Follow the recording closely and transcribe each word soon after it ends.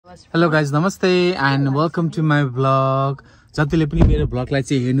Hello guys, namaste and welcome to my vlog. जतिले पनि मेरो भ्लगलाई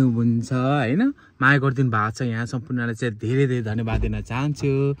चाहिँ हेर्नुहुन्छ हैन माया गर्दिनु भएको छ यहाँ सम्पूर्णलाई चाहिँ धेरै धेरै धन्यवाद दिन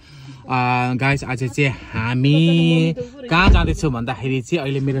चाहन्छु। गाइस आज चाहिँ हामी कहाँ जाँदै छौं भन्दाखेरि चाहिँ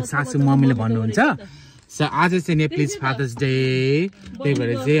अहिले मेरो सासु मम्मीले भन्नुहुन्छ आज चाहिँ नेप्लिज फादर्स डे, त्यही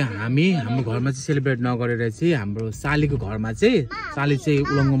भएर चाहिँ हामी हाम्रो घरमा चाहिँ सेलिब्रेट नगरेर चाहिँ हाम्रो सालीको घरमा चाहिँ साली चाहिँ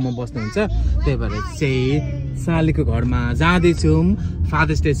उलङ्गोमा बस्नुहुन्छ, त्यही भएर चाहिँ सालीको घरमा जाँदै छौं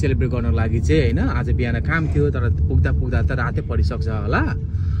फादर्स डे सेलिब्रेट गर्नको लागि चाहिँ हैन। आज बिहान काम थियो तर पुग्दा पुग्दा त रातै परिसक्छ होला,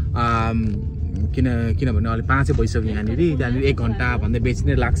 किनभने अहिले 5 भइसक्यो यहाँनिर 1 घण्टा भन्दै बेसी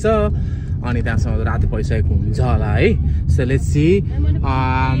नै लाग्छ अनि त्यहाँसम्म राति परिसकेको हुन्छ होला है। सो लेट्स सी,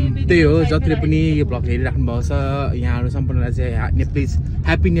 त्यही हो जतिले पनि यो भ्लग हेरिराख्नु भएको छ यहाँहरु सम्पूर्णलाई चाहिँ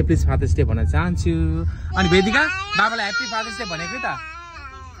ह्यापी नेप्लिज फादर्स डे भन्न चाहन्छु। अनि वेदिका बाबालाई ह्यापी फादर्स डे भनेको त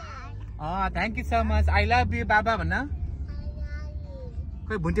thank you so much, I love you बाबा भन्न।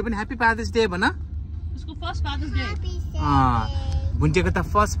 खोइ भुन्टे पनि ह्यापी फादर्स डे भन्न, उसको फर्स्ट फादर्स डे। भुन्टेको त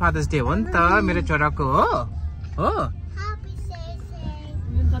फर्स्ट फादर्स डे हो नि त मेरो छोराको हो।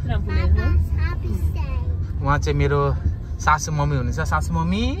 उहाँ चाहिँ मेरो सासु मम्मी हुनुहुन्छ। सासु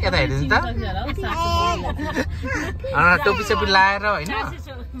मम्मी यता हेर्नु त, टोपी सोपी लाएर होइन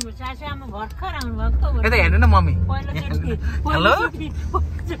यता हेर्नु न मम्मी। हेलो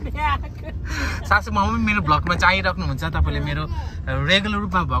सासु मम्मी मेरो भ्लगमा चाहिराख्नुहुन्छ, तपाईँले मेरो रेगुलर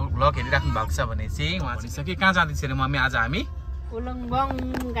रूपमा भ्लग हेरिराख्नु भएको छ भने चाहिँ उहाँ भनिसके कहाँ जाँदैछ अरे मम्मी आज हामी उलङबङ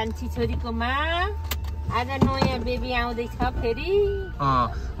कान्छी छोरीकोमा। आज नयाँ बेबी आउँदैछ फेरि।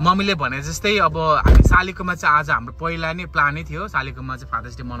 मम्मीले भने जस्तै अब हामी सालीकोमा चाहिँ आज हाम्रो पहिला नै प्लानै थियो सालीकोमा चाहिँ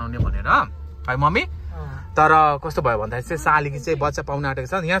फादर्स डे मनाउने भनेर है मम्मी। तर कस्तो भयो भन्दाखेरि चाहिँ सालीकी चाहिँ बच्चा पाउन आँटेको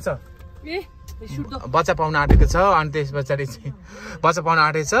छ, यहाँ छ बच्चा पाउन आँटेको छ अनि त्यस पछाडि चाहिँ बच्चा पाउन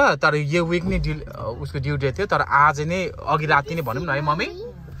आँटेको छ। तर यो विक नै उसको ड्यु डेट थियो, तर आज नै अघि राति नै भनौँ न है मम्मी,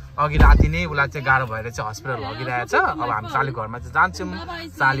 अघि राति नै उसलाई चाहिँ गाह्रो भएर चाहिँ हस्पिटल लगिरहेछ। अब हामी साली घरमा चाहिँ जान्छौँ,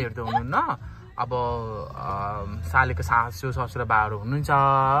 सालीहरू त हुनुहुन्न, अब सालीको सासू ससुरा बाहरू हुनुहुन्छ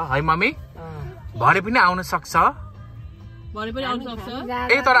है मम्मी। भरे पनि आउन सक्छ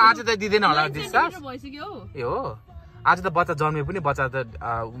ए, तर आज त दिँदैन होला डिस्चार्ज। ए हो आज त बच्चा जन्मे पनि बच्चा त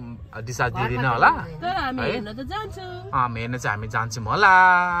डिस्चार्ज दिँदैन होला, हेर्न चाहिँ हामी जान्छौँ होला।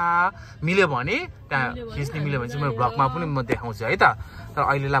 मिल्यो भने त्यहाँ खिच्ने मिल्यो भने चाहिँ मेरो भ्लगमा पनि म देखाउँछु है त। तर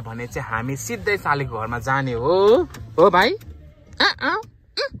अहिलेलाई भने चाहिँ हामी सिधै सालीको घरमा जाने हो भाइ।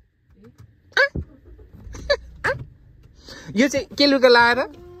 यो चाहिँ के लुगा लाएर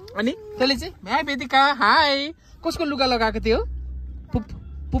अनि त्यसले चाहिँ हाई वेदिका हाई कसको लुगा लगाएको थियो?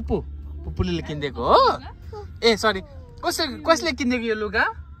 पुप्पूले किनिदिएको हो। ए सरी कसले किनिदिएको यो लुगा?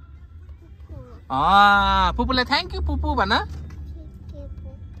 पुप्पूलाई थ्याङ्क यू पुप्पू भन।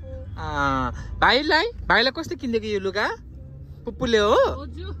 भाइलाई कसले किनिदिएको यो लुगा? पुप्पूले हो।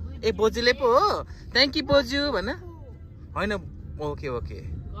 ए बोजूले पो हो, थ्याङ्क यू बोजू भन। होइन ओके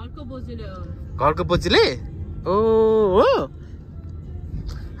घरको बोजूले ओ हो।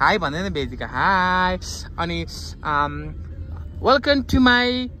 हाई भन्दैन वेदिका हाई। अनि वेलकम टु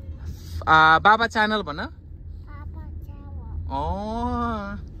माई बाबा च्यानल भन।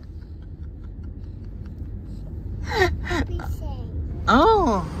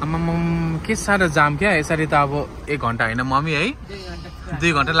 के साह्रो जाम क्या यसरी त अब 1 घण्टा होइन मम्मी है,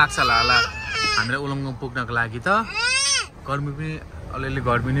 2 घण्टा लाग्छ होला हामीलाई उलङ्गोङ पुग्नको लागि। त गर्मी पनि अलिअलि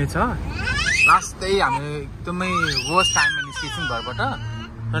गर्मी नै छ, लास्टै हामी एकदमै वर्स्ट टाइममा निस्किन्छौँ घरबाट।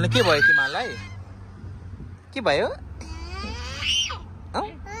 अनि के भयो तिमीहरूलाई? के भयो?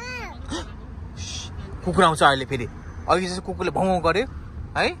 कुकुर आउँछ अहिले फेरि, अघि चाहिँ कुकुरले भौँ गर्यो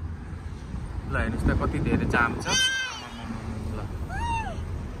है। ल हेर्नुहोस् त कति धेरै जाम छ।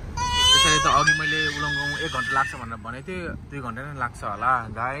 त्यसरी त अघि मैले उलङ्गोङ 1 घण्टा लाग्छ भनेर भनेको थिएँ, 2 घण्टा नै लाग्छ होला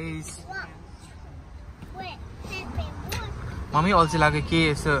गाइस। मम्मी अल्छी लाग्यो के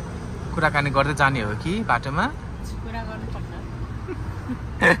यसो कुराकानी गर्दै जाने हो कि बाटोमा?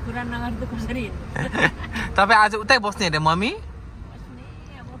 तपाईँ आज उतै बस्ने अरे मम्मी?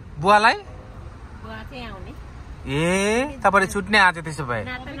 बुवालाई ए तपाईँले छुट्ने आज त्यसो भए?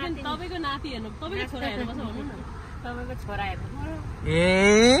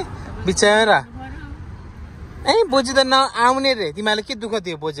 ए बिचरा ए बोजू त नआउने रे, तिमीहरूले के दुःख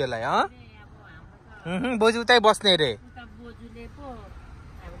दियो बोजूलाई? बोजू उतै बस्ने रे।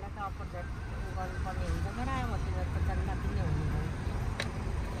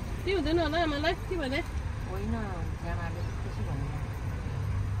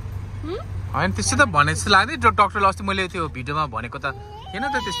 होइन त्यस्तो त भने जस्तो लाग्दैन, डक्टरले अस्ति मैले त्यो भिडियोमा भनेको त थिएन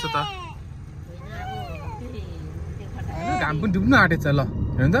त त्यस्तो त। घाम पनि डुब्नु आँटेछ ल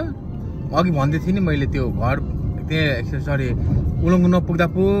हेर्नु त, अघि भन्दै थिएँ नि मैले त्यो घर त्यहाँ सरी उलङ्गु नपुग्दा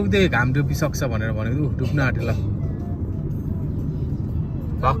पुग्दै घाम डुबिसक्छ भनेर भनेको डुब्न आँट्यो ल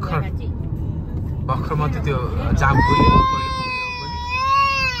भर्खर मात्रै त्यो जाम पुग्यो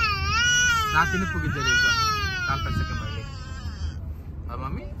राति नै पुगिँदो रहेछ ताल पाइसकेँ मैले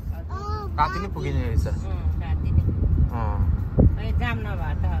मम्मी राति नै पुगिने रहेछ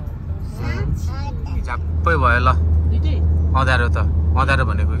झ्याप्पै भयो ल अँध्यारो त अँध्यारो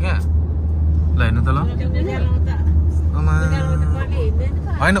भनेको क्या ल हेर्नु त ल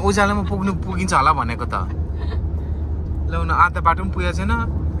होइन उज्यालोमा पुगिन्छ होला भनेको त ल उनीहरू आधा बाटो पनि पुगेको छैन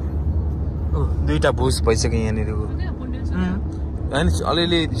दुईटा भुस भइसक्यो यहाँनिर होइन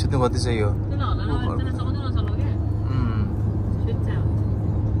अलिअलि सुत्नु गर्दैछ यो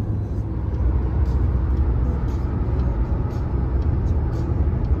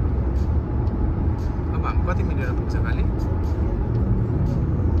अब हामी कति मिनटमा पुग्छ खालि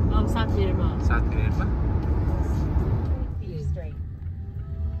 7 मिनटमा 7 मिनटमा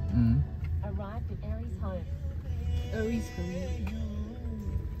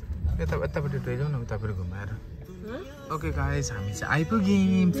यतापट्टि टोइजाउँ न उतापट्टि घुमाएर ओके गाइस हामी चाहिँ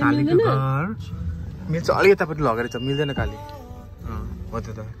आइपुग्यौँ सालीको घर मेरो चाहिँ अलिक यतापट्टि लगेर छ मिल्दैन काली हो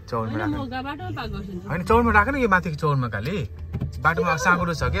त्यो त चौरमा राख्नु होइन चौरमा राख न यो माथिको चौरमा काली बाटोमा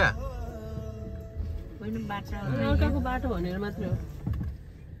साँगुरो छ क्या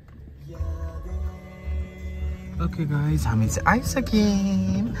ओके गाइस हामी चाहिँ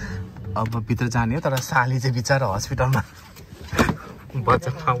आइसक्यौँ अब भित्र जाने हो तर साली चाहिँ बिचारा हस्पिटलमा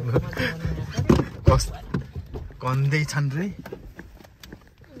बच्चा पाउनु कन्दै छन् रे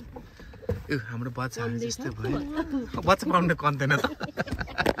हाम्रो बच्चाहरू जस्तै भयो बच्चा पाउनु कन्दैन त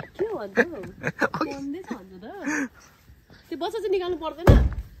निकाल्नु पर्दैन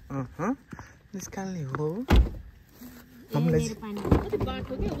निकाल्ने हो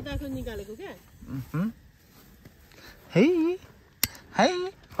है है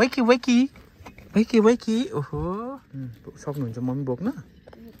वाइकी वाइकी वाइकी वाइकी ओहो सक्नुहुन्छ मम्मी बोक्न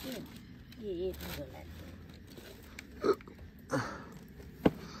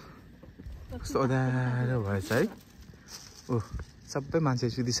कस्तो अँध्यारो भएछ है ओह सबै मान्छे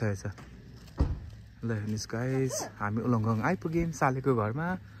सुतिसकेको छ ल हेर्नुहोस् गाइस हामी उलङ्गङ आइपुग्यौँ सालीको घरमा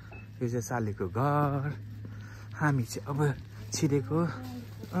यो चाहिँ सालीको घर हामी चाहिँ अब छिरेको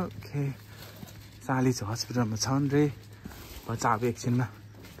ओके साली चाहिँ हस्पिटलमा छन् रे बच्चा अब एकछिनमा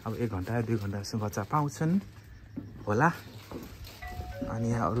अब 1 घन्टा 2 घन्टा जस्तो बच्चा पाउँछन् होला अनि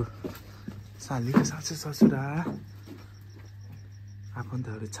यहाँ अरू सालीको सासू ससुरा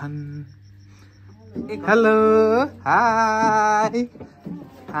आफन्तहरू छन् हेलो हाई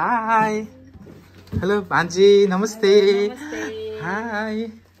हाई हेलो भान्जी नमस्ते हाई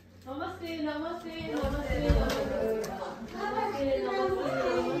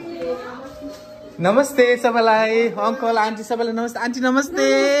नमस्ते सबैलाई अङ्कल आन्टी सबैलाई नमस्ते आन्टी नमस्ते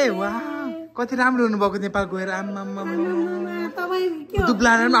वाह कति राम्रो हुनुभएको नेपाल गएर आम्मा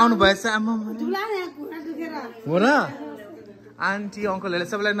दुब्लाएर पनि आउनु भएछ आम्मा हो र आन्टी अङ्कलहरूले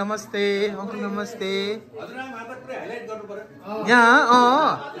सबैलाई नमस्ते अङ्कल नमस्ते यहाँ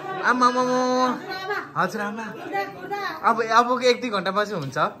आम्मा हजुरआमा अब 1-2 घन्टा पछि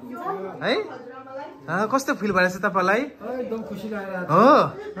हुन्छ है कस्तो फिल भइरहेछ तपाईँलाई हो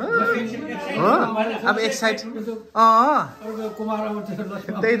अब एक्साइट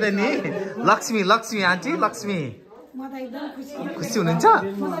त्यही त नि लक्ष्मी आन्टी लक्ष्मी खुसी हुनुहुन्छ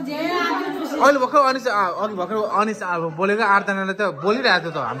अहिले भर्खर अनिस अघि भर्खर अनिस बोलेको 8 जनाले त बोलिरहेको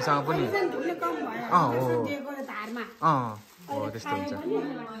थियो त हामीसँग पनि हो त्यस्तो हुन्छ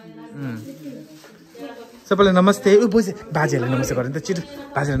सबैलाई नमस्ते बोजे बाजेहरूलाई नमस्ते गर नि त छिटो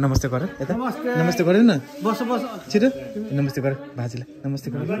बाजेलाई नमस्ते गर यता नमस्ते गर न बस छिटो नमस्ते गर बाजेलाई नमस्ते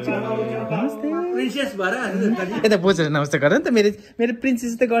गर नमस्ते प्रिन्सेस भएर यता बोजेलाई नमस्ते गर नि त मेरो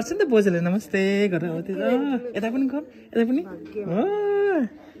प्रिन्सेस त गर्छ नि त बोजेलाई नमस्ते गर हो त्यो यता पनि गर यता पनि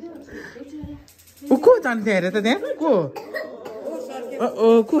ओ को जान्छ हेर त त्यहाँ को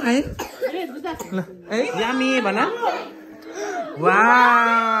आयो ल ए यामी भन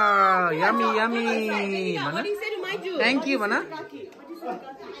Wow, yummy, yummy. What do you say to my Jew? Thank you, Mana. What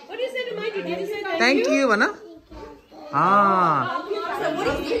do you say to my Jew? Did you say thank you, Mana. So what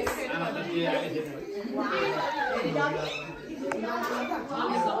is this?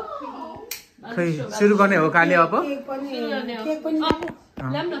 खै सुरु गर्ने हो काले अब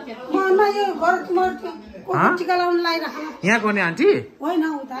यहाँ गर्ने आन्टी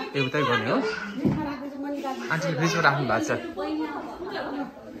एउटै गर्ने हो आन्टीले फ्रिजमा राख्नु भएको छ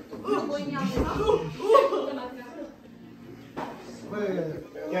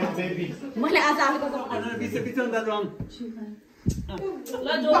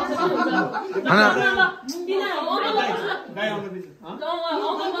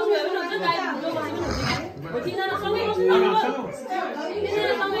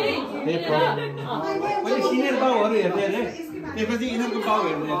सिनियर बाउहरू हेर्ने अरे त्यसपछि यिनीहरूको बाउ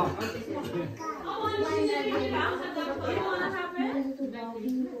हेर्ने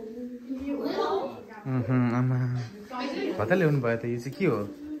आमा कता ल्याउनु भयो त यो चाहिँ के हो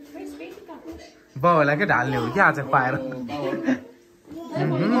बाउहरूलाई के ढाल्ने हो क्या आज खुवाएर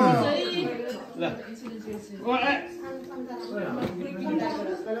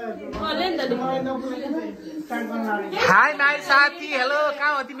हाई माई साथी हेलो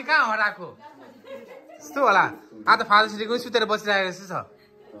कहाँ हो तिमी कहाँ हराएको यस्तो होला आज फादर्स डेको सुतेर बसिरहेको जस्तो छ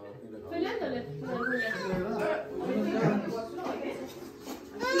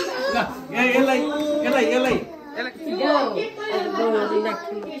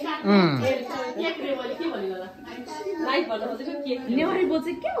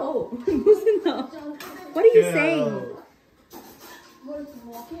What are you saying?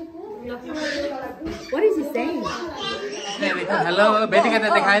 What is he saying? Hello वेदिका त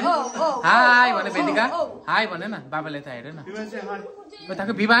देखाए हाई भने वेदिका हाई भने न बाबाले त हेर न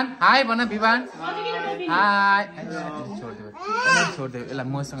उताको विवान हाई भन विवान हाई छोडिदेऊ यसलाई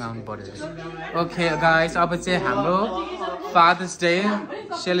मसँग आउनु पर्यो ओके गाइस अब चाहिँ हाम्रो फादर्स डे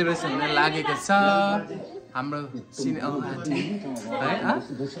सेलिब्रेसन हुन लागेको छ हाम्रो है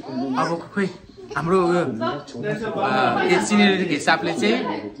अब खोइ हाम्रो सिनियरको हिसाबले चाहिँ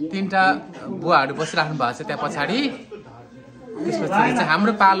 3टा बुवाहरू बसिराख्नु भएको छ त्यहाँ पछाडि त्यसपछि चाहिँ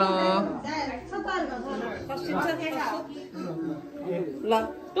हाम्रो पालो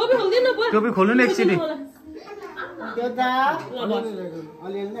टोपी खोल्नु न एकचोटि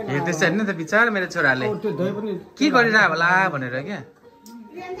हेर्दैछ होइन त बिचार मेरो छोराले के गरिरह होला भनेर क्या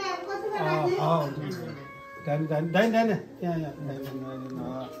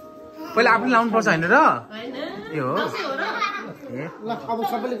पहिला आफूले लाउनु पर्छ होइन र यो हो अब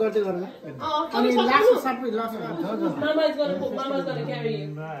सबैले गर्दै गर्नु अनि लास्ट सबै लास्ट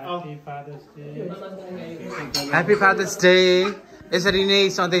ह्यापी फादर्स डे यसरी नै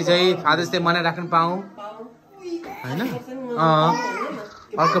सधैँ चाहिँ फादर्स डे मनाइराख्नु पाऊँ होइन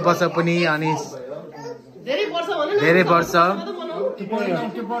अर्को वर्ष पनि अनि धेरै वर्ष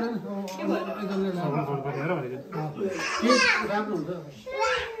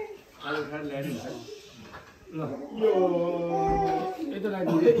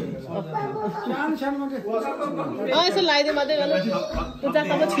यसो लगाइदियो मात्रै गर्नु पूजा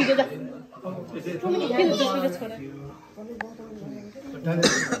सबै छिटो जा किन त्यसपछि छोरा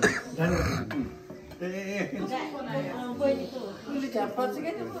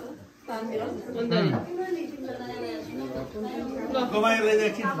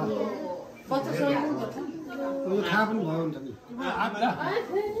थाहा पनि भयो नि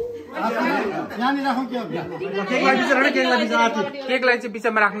केकलाई चाहिँ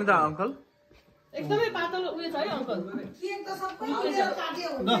बिचमा राख्नु त अङ्कल एकदमै पातलो उयो छ है अङ्कल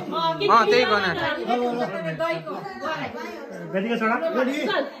त्यही गर्न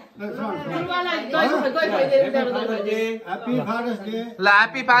ल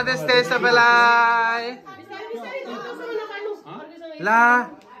ह्यापी फादर्स डे सबैलाई ल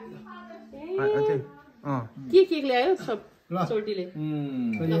के केक ल्यायो सब छोटीले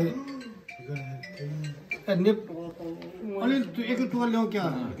एक टुवा ल्याउँ क्या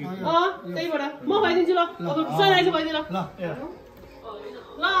त्यहीबाट म भइदिन्छु ल सराइले भइदिनु ल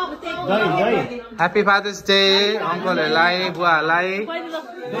ह्यापी फादर्स डे अङ्कलहरूलाई बुवाहरूलाई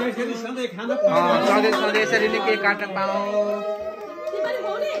सधैँ सधैँ यसरी नै केक काट्न पाऊँ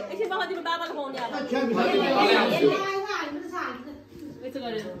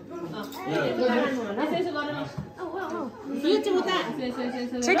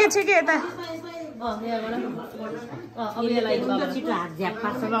छिके छिके यता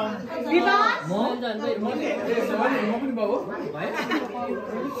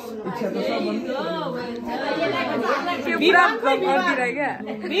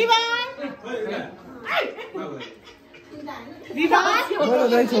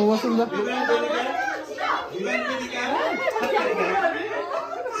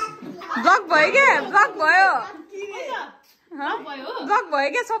ब्लक भयो क्या ब्लक भयो ब्लक भयो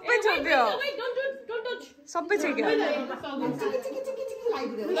क्या सबै छोड्यो सबै छोड्यो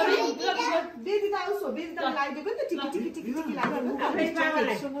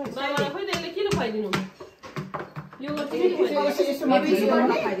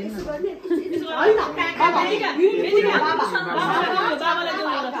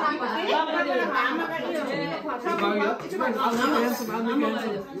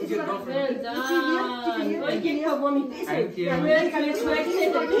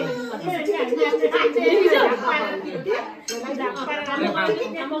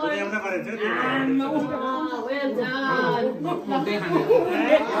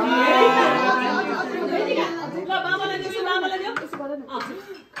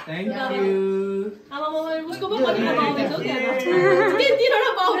Thank you. उसको पनि कतिको बाउदैछ क्या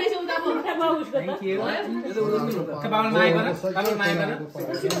तिनवटा बाउ रहेछ उता बाउ उसको Thank you. Kabal Mai mana? Kabal Mai mana?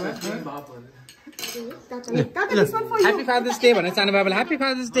 Happy Father's Day भनेर सानो बाबाले Happy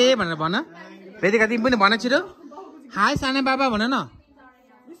Father's Day भनेर भन। वेदिका तिमी पनि भन छिटो। हाय सानो बाबा भन न।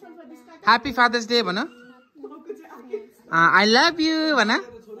 Happy Father's Day भन। I love you भन।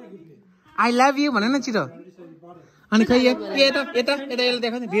 I love you भन न छिटो। अनि खै यता यसले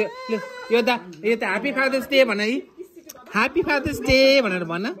देखाउ न यो त Happy Father's Day भन है। Happy Father's Day भनेर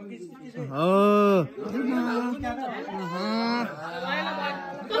भन। हो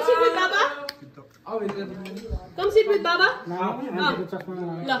Come sit with Baba.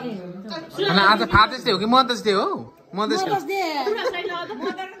 अनि आज फादर्स डे हो कि मदर्स डे हो? मदर्स डे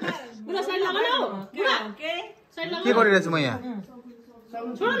के गरिरहेछु म यहाँ?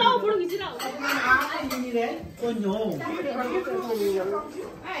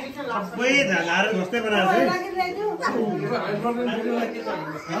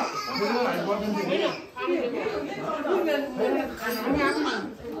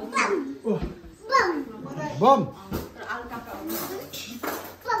 बम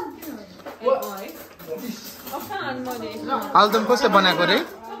आलुदम कसले बनाएको रे?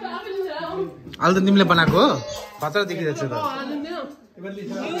 आलुदम तिमीले बनाएको हो? खतरा देखिरहेछ त।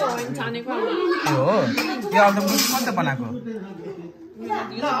 हो यो आलुदम कसले बनाएको?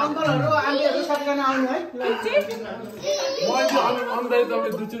 अङ्कलहरु आन्टीहरु सबैजना आउनु है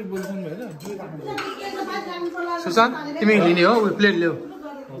सुशान्त तिमी लिने हो? प्लेट ल्याऊ।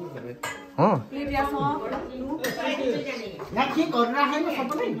 हो यहाँ के गर्नु राखेन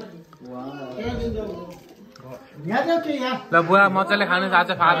सबैले यहाँ जाऊ के यहाँ ल बुवा मजाले खानुहोस्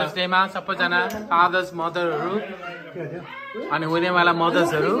आज फादर्स डेमा सबैजना फादर्स मदरहरू अनि हुनेवाला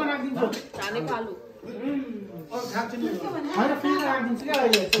मदर्सहरू।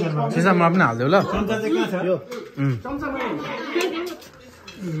 सिसा म पनि हालिदेऊ ल।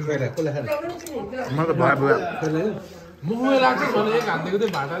 म त भयो बुवा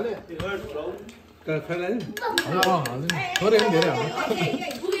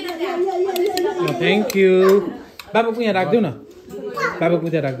थ्याङ्क यू। बाबाको यहाँ राखिदेऊ न। बाबाको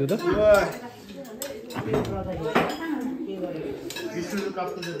त्यहाँ राखिदेऊ त।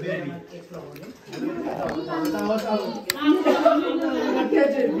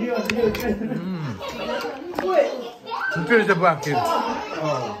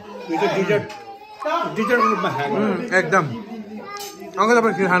 एकदम अङ्कल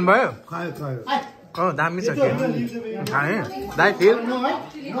तपाईँ खिर खानुभयो? दामी छ खिर खाएँ दाइ खिर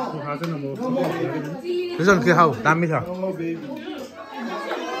के खाऊ दामी छ।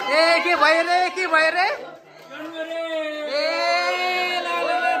 ए के भयो रे के भयो रे? ए ल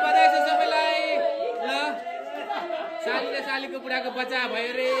बधाई छ सबैलाई। ल सालीले सालीको बुढाको बच्चा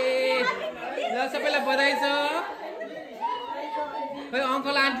भयो रे। ल सबैलाई बधाई छ। खै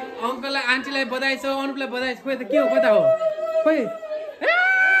अङ्कल आन्टीलाई बधाई छ। अनुपलाई बधाई छ। खोइ त के हो कता हो खोइ?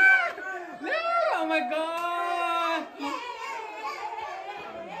 Oh my god!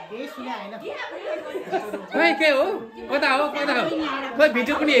 खै के हो कता हो कता हो? खोइ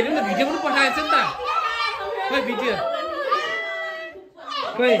भिडियो पनि हेर्नु न। भिडियो पनि पठाएछ नि त। खोइ भिडियो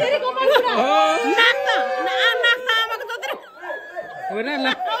खोइ हो र। ल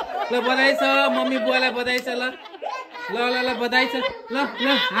ल बधाई छ मम्मी बुवालाई बधाई छ। ल ल ल ल बधाई छ। ल ल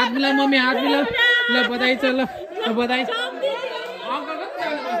हात मिलाऊ मम्मी हात मिलाऊ। ल बधाई छ। ल ल बधाई छ।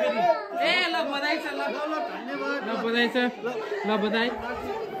 ए ल बधाई छ। ल ल बधाई छ। ल बधाई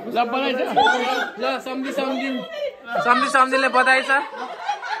ल बधाई छ। ल सम्झिले बधाई छ।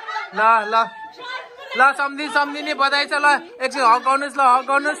 ल ल ल सम्झिने बधाई छ। ल एकछिन हगाउनुहोस्। ल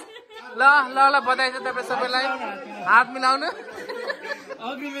हगाउनुहोस्। ल ल ल बधाई छ तपाईँ सबैलाई। हात मिलाउनु।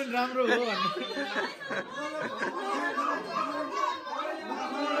 अग्रिमेन्ट राम्रो हो भन्ने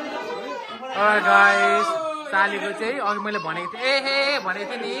गाइस सालीको चाहिँ अघि मैले भनेको थिएँ भनेको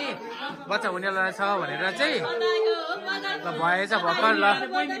थिएँ नि बच्चा हुनेवाला छ भनेर चाहिँ ल भएछ भर्खर। ल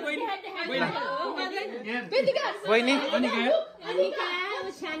बहिनी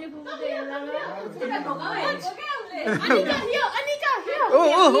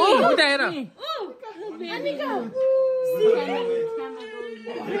उता हेर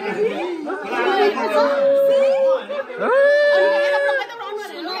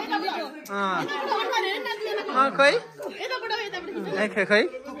खै यताबाट यताबाट खिच्नु खै खै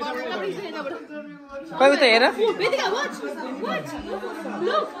यताबाट खै त हेर Vedika, watch.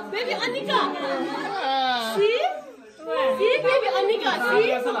 Look, baby Anika. See? See, baby Anika. See?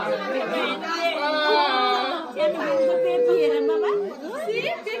 See,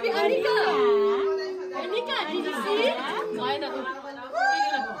 baby Anika. Anika, did you see?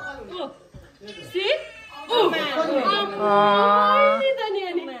 See?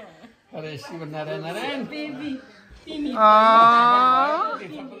 अरे शिव नारायण नारायण Baby.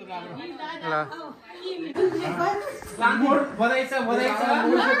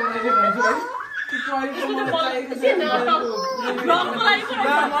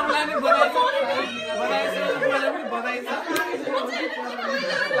 बधाई छ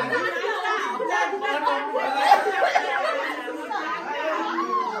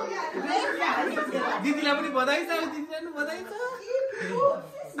दिदीलाई पनि बधाई छ दिदीलाई पनि बधाई छ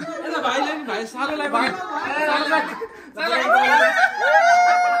यता भाइलाई पनि भाइ सालोलाई पनि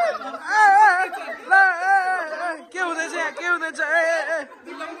के हुँदैछ के हुँदैछ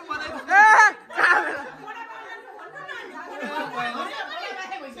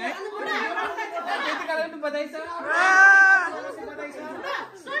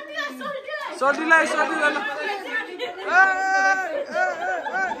सर्दीलाई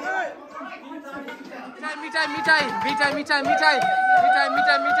मिठाई मिठाई मिठाई मिठाई मिठाई मिठाई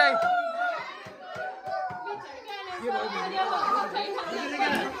मिठाई मिठाई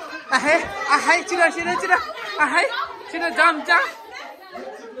आहे आहे छिटो छिटो छिटो आहे छिटो जाम जाम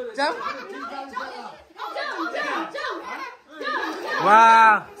जाम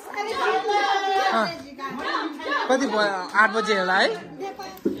वाह कति भयो 8 बजे होला है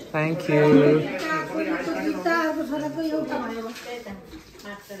थ्याङ्क यू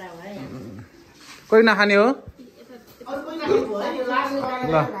कोही नखाने हो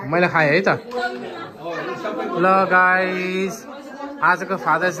ल मैले खाएँ है त ल गाइस आजको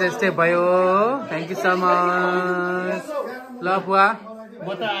फादर्स डे यस्तै भयो थ्याङ्क यू सो मच ल बुवा म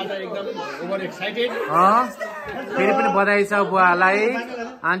त आज एकदम ओभर एक्साइटेड फेरि पनि बधाई छ बुवालाई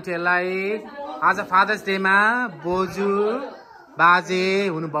आन्टीहरूलाई आज फादर्स डेमा बोजू बाजे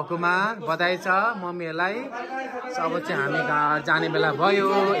हुनुभएकोमा बधाई छ मम्मीहरूलाई अब चाहिँ हामी जाने बेला भयो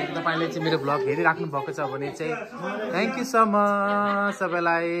तपाईँले चाहिँ मेरो भ्लग हेरिराख्नु भएको छ भने चाहिँ थ्याङ्क यू सो मच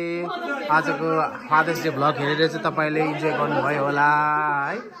सबैलाई आजको फादर्स डे भ्लग हेरेर चाहिँ तपाईँले इन्जोय गर्नुभयो होला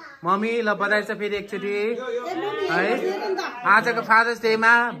है मम्मी ल बधाई छ फेरि एकचोटि है आजको फादर्स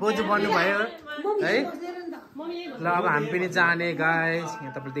डेमा बोजू बन्नुभयो है ल अब हामी पनि जाने गाइस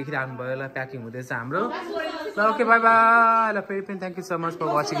यहाँ तपाईँले देखिराख्नु भयो ल प्याकिङ हुँदैछ हाम्रो ल ओके बाई बाई ल फेरि पनि thank you so much for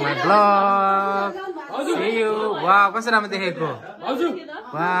watching my blog वाह कस्तो राम्रो देखेको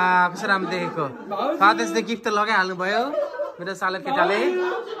वाह कस्तो राम्रो देखेको फादर्स डे गिफ्ट त लगाइहाल्नु भयो मेरो सालो केटाले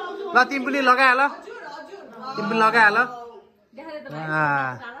ल तिमी पनि लगाइहाल तिमी पनि लगाइहाल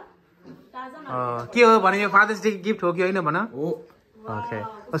के हो भने यो फादर्स डे गिफ्ट हो कि होइन भन ओके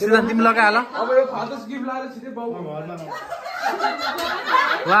सुजन तिमी लगाइहाल अब यो फादर्स गिफ्ट लाएर छिटै बाउ घरमा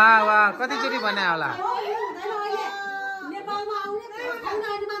वाह वाह कतिचोटि भने होला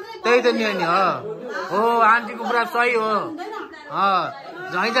त्यही त नि हो आन्टीको कुरा सही हो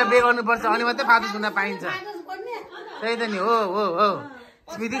झैँचा बे गर्नुपर्छ अनि मात्रै फादर्स हुन पाइन्छ त्यही त नि हो हो हो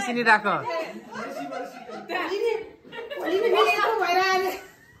स्मृति चिनिराख